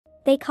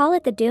They call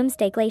it the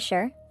Doomsday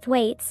Glacier,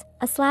 Thwaites,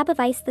 a slab of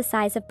ice the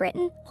size of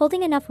Britain,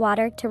 holding enough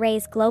water to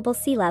raise global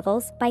sea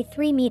levels by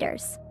 3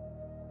 meters.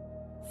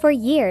 For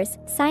years,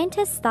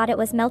 scientists thought it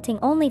was melting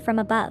only from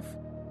above.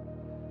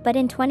 But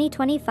in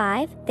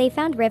 2025, they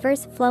found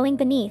rivers flowing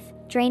beneath,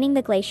 draining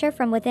the glacier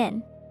from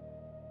within.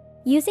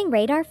 Using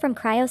radar from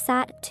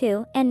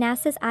Cryosat-2 and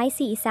NASA's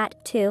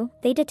ICESat-2,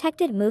 they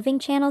detected moving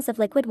channels of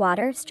liquid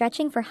water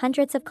stretching for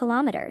hundreds of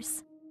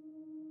kilometers.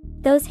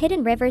 Those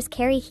hidden rivers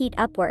carry heat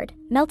upward,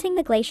 melting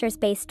the glacier's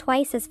base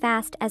twice as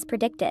fast as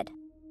predicted.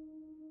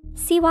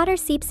 Seawater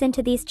seeps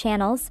into these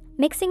channels,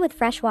 mixing with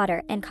fresh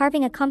water and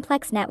carving a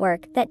complex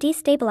network that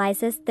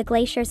destabilizes the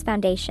glacier's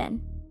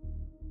foundation.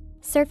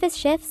 Surface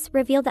shifts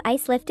reveal the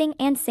ice lifting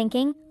and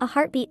sinking, a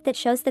heartbeat that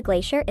shows the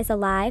glacier is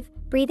alive,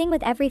 breathing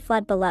with every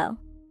flood below.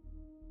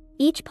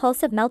 Each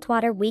pulse of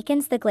meltwater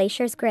weakens the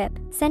glacier's grip,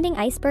 sending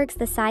icebergs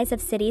the size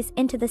of cities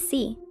into the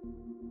sea.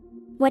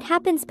 What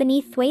happens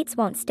beneath Thwaites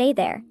won't stay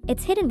there.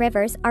 Its hidden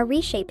rivers are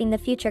reshaping the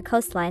future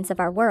coastlines of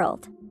our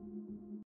world.